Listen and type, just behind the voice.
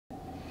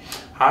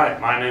Hi,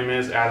 my name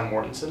is Adam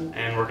Mortensen,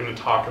 and we're going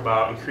to talk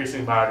about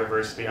increasing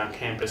biodiversity on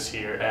campus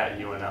here at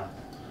UNL.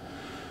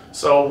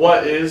 So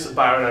what is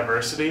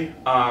biodiversity?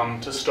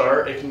 To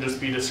start, it can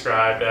just be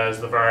described as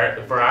the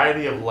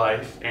variety of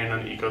life in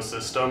an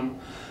ecosystem.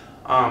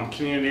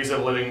 Communities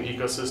of living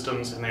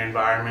ecosystems and their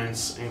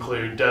environments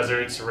include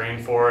deserts,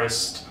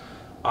 rainforests,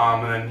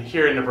 and then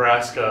here in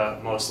Nebraska,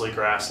 mostly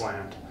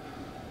grassland.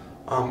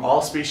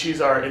 All species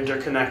are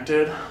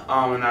interconnected,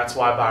 and that's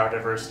why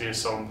biodiversity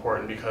is so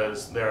important,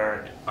 because there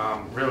are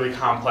really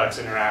complex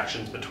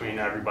interactions between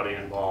everybody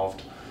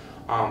involved.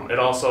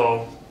 Increased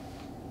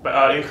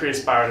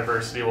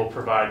biodiversity will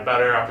provide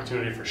better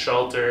opportunity for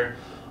shelter,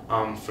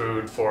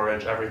 food,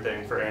 forage,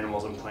 everything for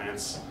animals and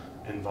plants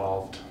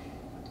involved.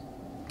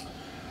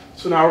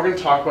 So now we're going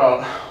to talk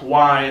about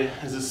why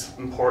is this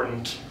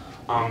important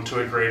to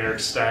a greater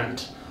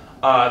extent.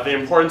 The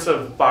importance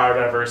of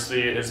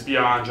biodiversity is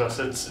beyond just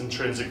its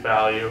intrinsic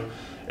value.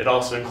 It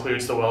also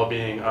includes the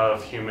well-being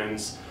of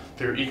humans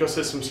through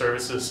ecosystem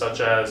services such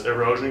as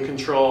erosion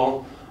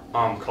control,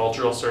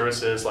 cultural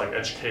services like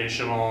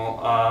educational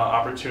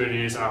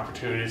opportunities and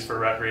opportunities for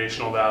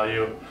recreational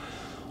value,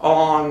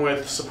 along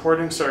with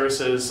supporting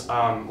services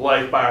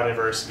like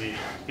biodiversity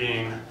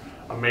being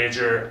a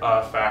major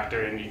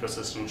factor in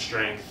ecosystem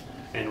strength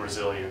and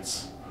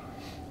resilience.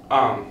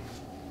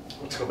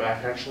 Let's go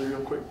back actually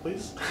real quick,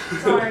 please.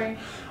 Sorry.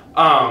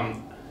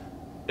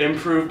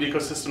 Improved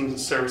ecosystem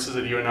services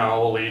at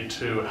UNL will lead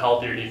to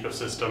healthier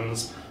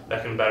ecosystems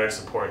that can better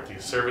support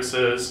these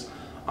services.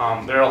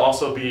 There will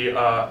also be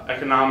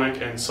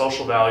economic and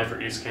social value for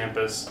East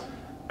Campus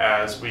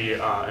as we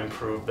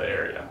improve the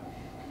area.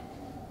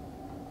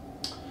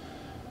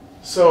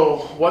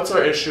 So what's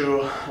our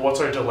issue? What's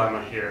our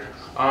dilemma here?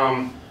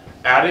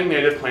 Adding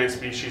native plant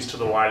species to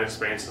the wide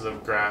expanses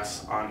of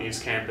grass on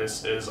East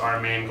Campus is our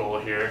main goal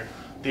here.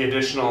 The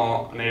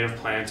additional native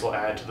plants will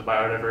add to the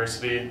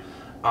biodiversity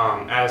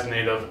as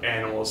native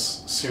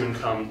animals soon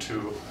come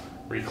to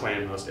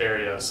reclaim those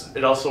areas.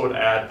 It also would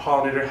add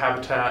pollinator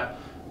habitat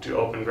to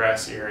open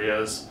grassy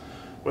areas,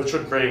 which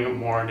would bring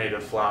more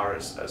native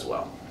flowers as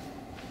well.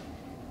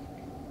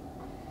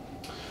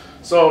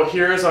 So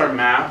here is our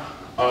map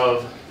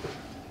of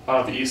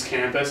East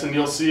Campus, and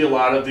you'll see a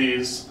lot of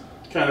these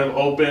kind of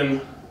open,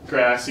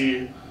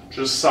 grassy,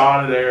 just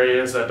sodded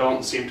areas that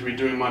don't seem to be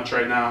doing much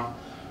right now.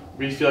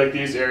 We feel like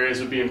these areas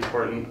would be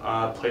important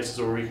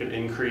places where we could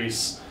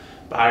increase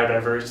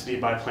biodiversity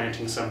by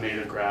planting some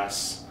native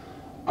grass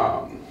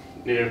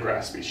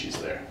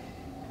species there.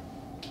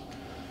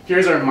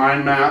 Here's our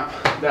mind map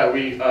that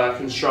we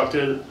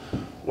constructed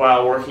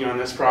while working on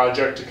this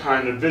project to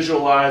kind of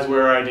visualize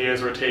where our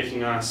ideas were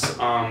taking us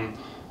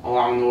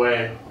along the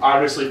way.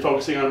 Obviously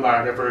focusing on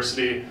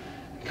biodiversity,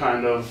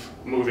 kind of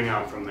moving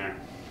out from there.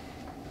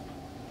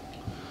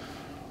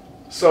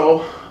 So,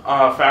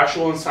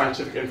 factual and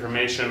scientific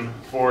information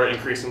for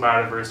increasing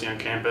biodiversity on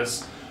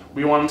campus.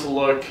 We wanted to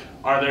look,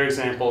 are there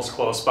examples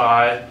close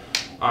by?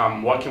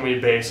 What can we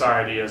base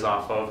our ideas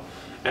off of?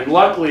 And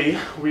luckily,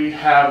 we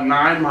have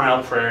 9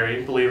 Mile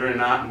Prairie, believe it or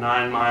not,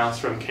 9 miles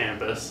from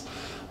campus,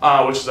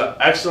 which is an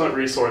excellent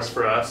resource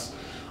for us.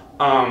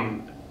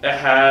 It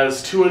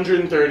has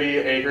 230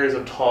 acres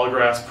of tall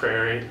grass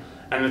prairie,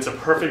 and it's a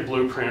perfect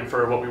blueprint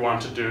for what we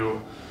want to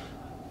do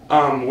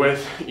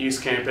with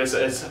East Campus.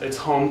 It's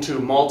home to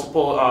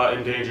multiple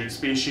endangered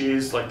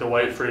species like the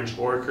white-fringed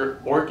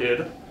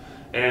orchid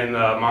and the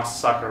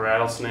Massasauga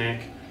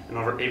rattlesnake, and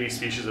over 80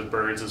 species of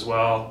birds as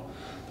well.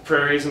 The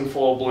prairie is in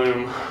full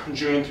bloom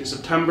June through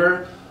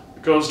September.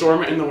 It goes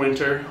dormant in the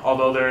winter,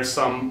 although there are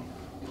some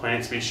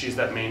plant species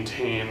that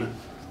maintain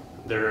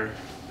their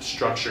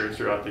structure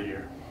throughout the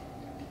year.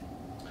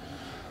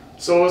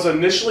 So it was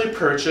initially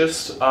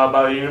purchased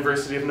by the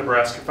University of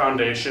Nebraska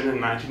Foundation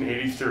in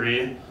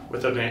 1983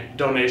 with a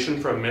donation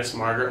from Miss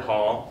Margaret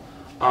Hall.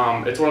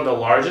 It's one of the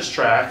largest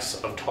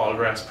tracts of tall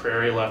grass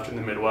prairie left in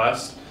the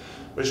Midwest,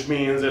 which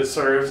means it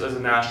serves as a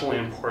nationally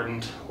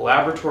important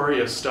laboratory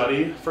of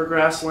study for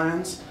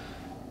grasslands.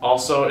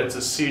 Also, it's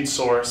a seed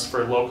source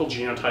for local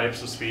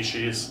genotypes of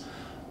species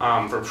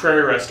for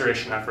prairie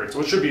restoration efforts,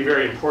 which would be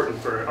very important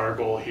for our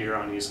goal here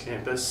on East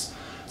Campus.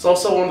 It's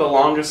also one of the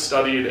longest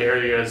studied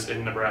areas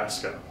in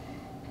Nebraska.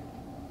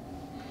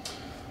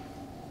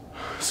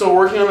 So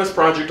working on this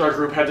project, our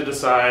group had to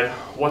decide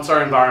what's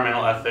our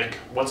environmental ethic,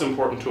 what's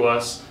important to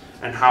us,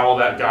 and how will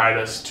that guide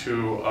us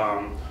to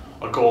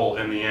a goal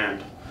in the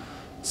end.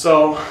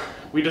 So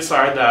we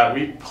decided that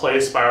we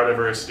place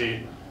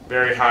biodiversity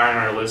very high on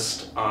our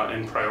list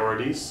in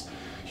priorities.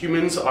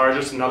 Humans are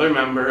just another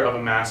member of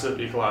a massive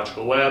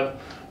ecological web.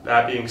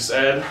 That being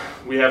said,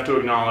 we have to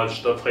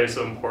acknowledge the place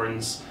of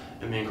importance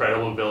and the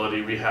incredible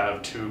ability we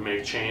have to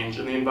make change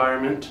in the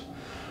environment.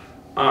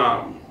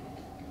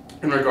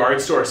 In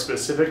regards to our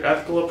specific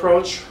ethical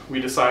approach,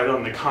 we decided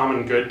on the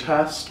common good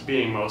test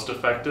being most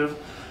effective,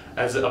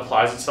 as it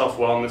applies itself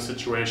well in this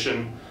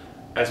situation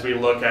as we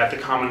look at the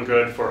common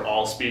good for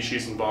all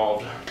species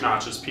involved,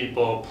 not just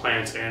people,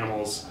 plants,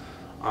 animals,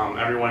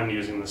 everyone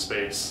using the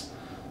space.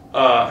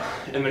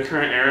 In the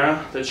current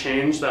era, the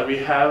change that we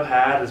have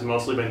had has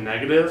mostly been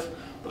negative,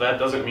 but that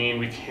doesn't mean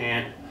we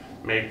can't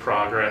make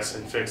progress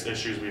and fix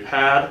issues we've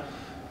had.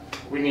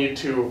 We need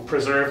to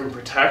preserve and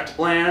protect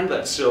land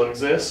that still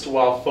exists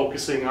while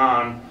focusing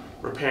on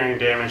repairing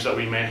damage that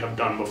we may have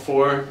done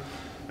before.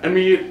 And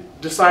we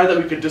decided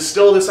that we could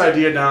distill this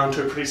idea down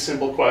to a pretty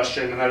simple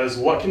question, and that is,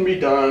 what can be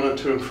done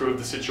to improve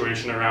the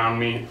situation around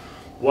me?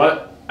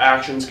 What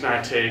actions can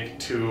I take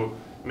to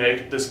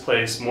make this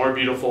place more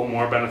beautiful,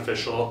 more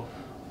beneficial,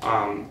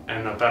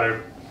 and a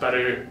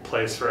better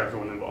place for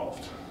everyone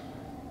involved?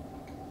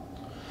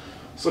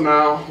 So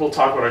now we'll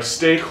talk about our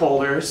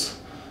stakeholders,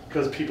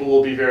 because people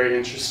will be very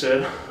interested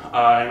in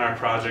our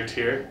project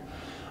here.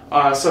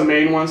 Some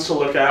main ones to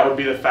look at would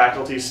be the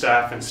faculty,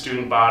 staff, and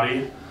student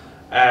body,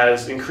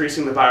 as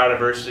increasing the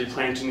biodiversity,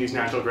 planting these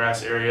natural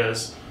grass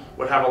areas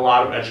would have a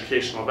lot of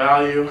educational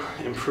value,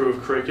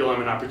 improve curriculum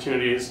and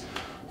opportunities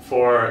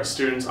for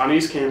students on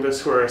East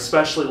Campus who are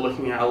especially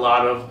looking at a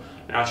lot of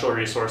natural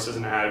resources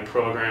and added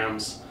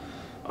programs.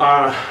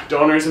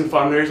 Donors and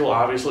funders will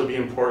obviously be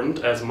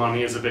important, as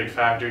money is a big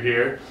factor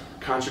here.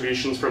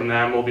 Contributions from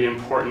them will be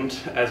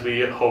important as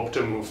we hope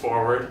to move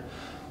forward.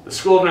 The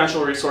School of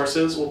Natural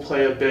Resources will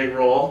play a big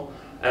role,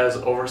 as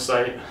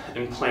oversight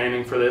and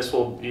planning for this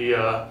will be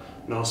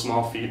no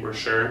small feat, we're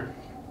sure.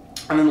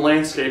 And then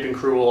landscaping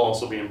crew will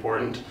also be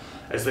important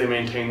as they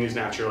maintain these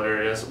natural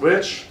areas,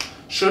 which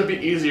should be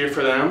easier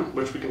for them,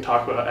 which we can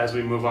talk about as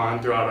we move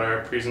on throughout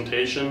our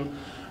presentation.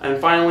 And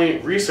finally,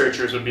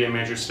 researchers would be a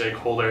major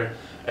stakeholder,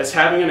 as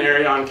having an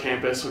area on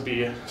campus would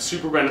be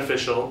super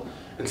beneficial.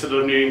 Instead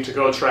of needing to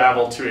go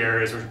travel to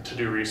areas to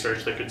do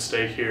research, they could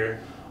stay here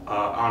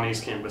on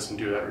East Campus and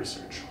do that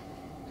research.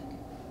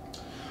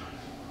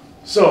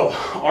 So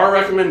our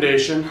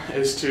recommendation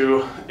is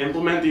to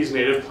implement these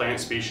native plant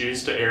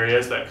species to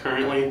areas that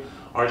currently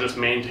are just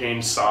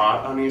maintained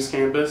sod on East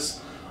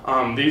Campus.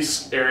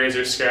 These areas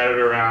are scattered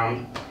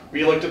around.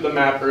 We looked at the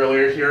map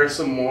earlier. Here are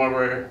some more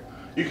where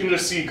you can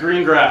just see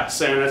green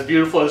grass, and as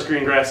beautiful as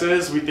green grass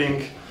is, we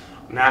think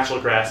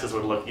natural grasses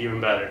would look even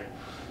better.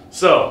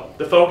 So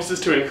the focus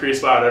is to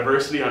increase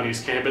biodiversity on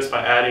East Campus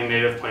by adding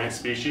native plant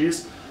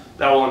species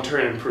that will in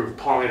turn improve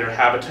pollinator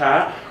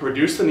habitat,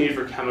 reduce the need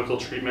for chemical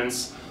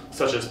treatments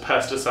such as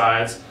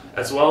pesticides,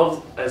 as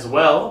well as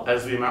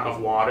the amount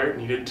of water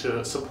needed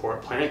to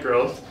support plant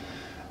growth,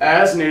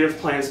 as native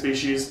plant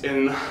species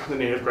in the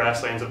native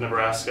grasslands of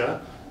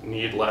Nebraska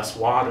need less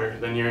water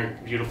than your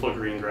beautiful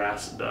green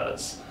grass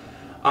does.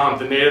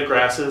 The native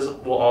grasses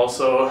will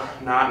also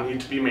not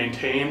need to be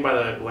maintained by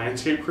the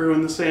landscape crew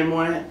in the same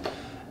way,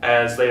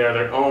 as they are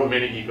their own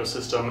mini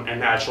ecosystem and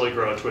naturally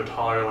grow to a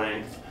taller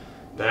length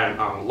than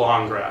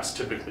long grass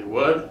typically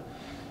would.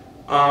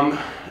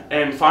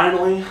 And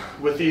finally,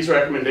 with these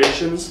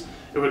recommendations,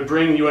 it would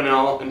bring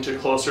UNL into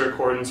closer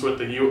accordance with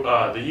the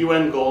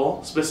UN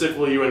goal,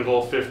 specifically UN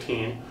Goal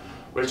 15,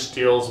 which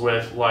deals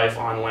with life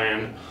on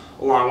land,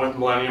 along with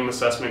Millennium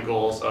Assessment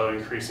goals of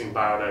increasing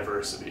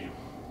biodiversity.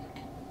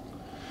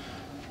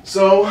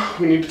 So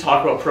we need to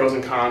talk about pros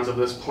and cons of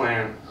this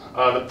plan.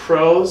 The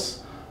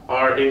pros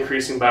are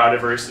increasing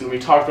biodiversity, and we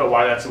talked about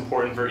why that's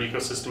important for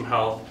ecosystem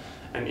health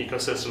and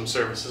ecosystem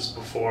services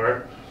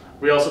before.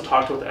 We also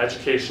talked about the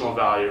educational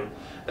value,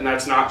 and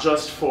that's not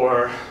just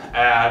for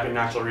ag and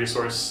natural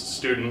resource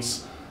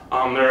students.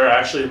 There are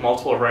actually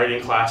multiple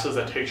writing classes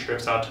that take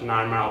trips out to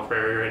 9 Mile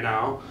Prairie right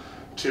now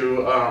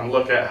to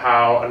look at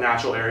how a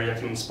natural area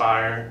can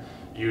inspire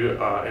you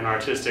in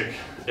artistic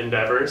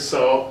endeavors.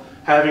 So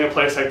having a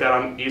place like that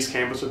on East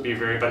Campus would be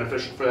very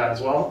beneficial for that as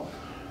well.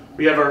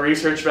 We have our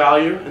research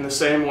value in the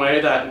same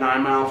way that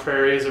 9 Mile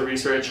Prairie is a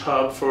research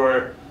hub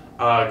for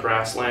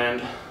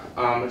grassland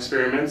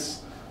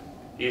experiments.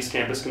 East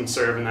Campus can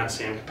serve in that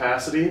same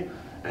capacity,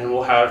 and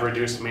will have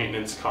reduced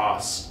maintenance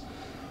costs.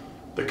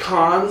 The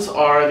cons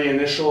are the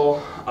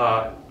initial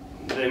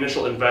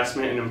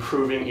investment in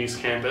improving East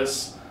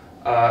Campus,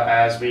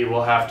 as we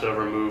will have to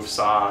remove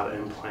sod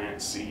and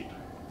plant seed.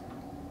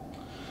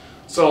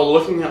 So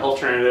looking at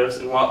alternatives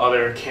and what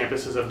other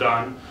campuses have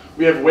done,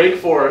 we have Wake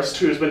Forest,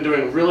 who's been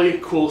doing really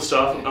cool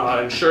stuff,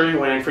 ensuring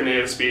land for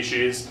native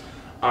species,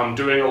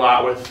 doing a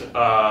lot with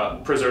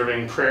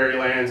preserving prairie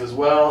lands as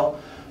well.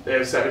 They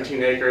have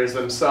 17 acres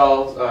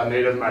themselves,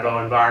 native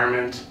meadow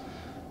environment,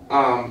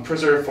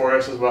 preserved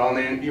forests as well, and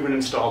they even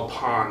installed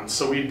ponds.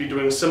 So we'd be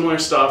doing similar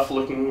stuff,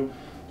 looking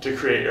to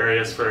create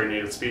areas for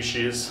native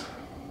species.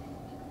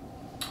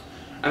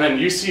 And then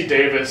UC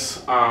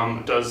Davis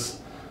does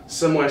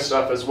similar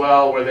stuff as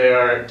well, where they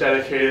are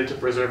dedicated to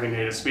preserving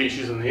native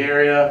species in the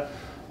area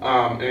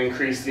and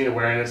increase the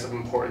awareness of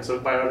importance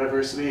of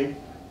biodiversity.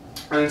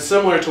 And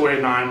similar to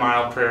where 9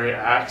 Mile Prairie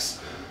acts,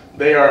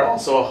 they are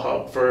also a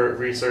hub for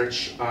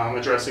research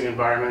addressing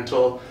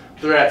environmental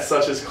threats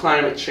such as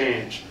climate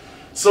change.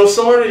 So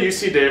similar to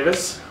UC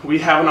Davis, we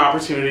have an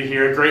opportunity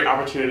here, a great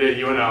opportunity at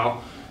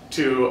UNL,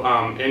 to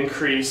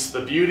increase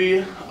the beauty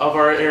of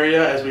our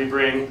area as we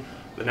bring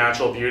the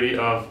natural beauty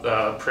of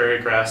the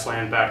prairie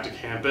grassland back to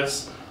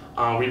campus.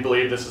 We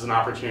believe this is an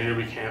opportunity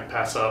we can't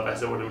pass up,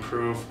 as it would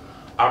improve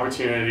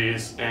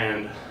opportunities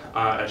and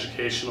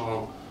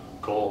educational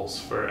goals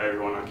for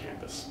everyone on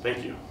campus.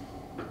 Thank you.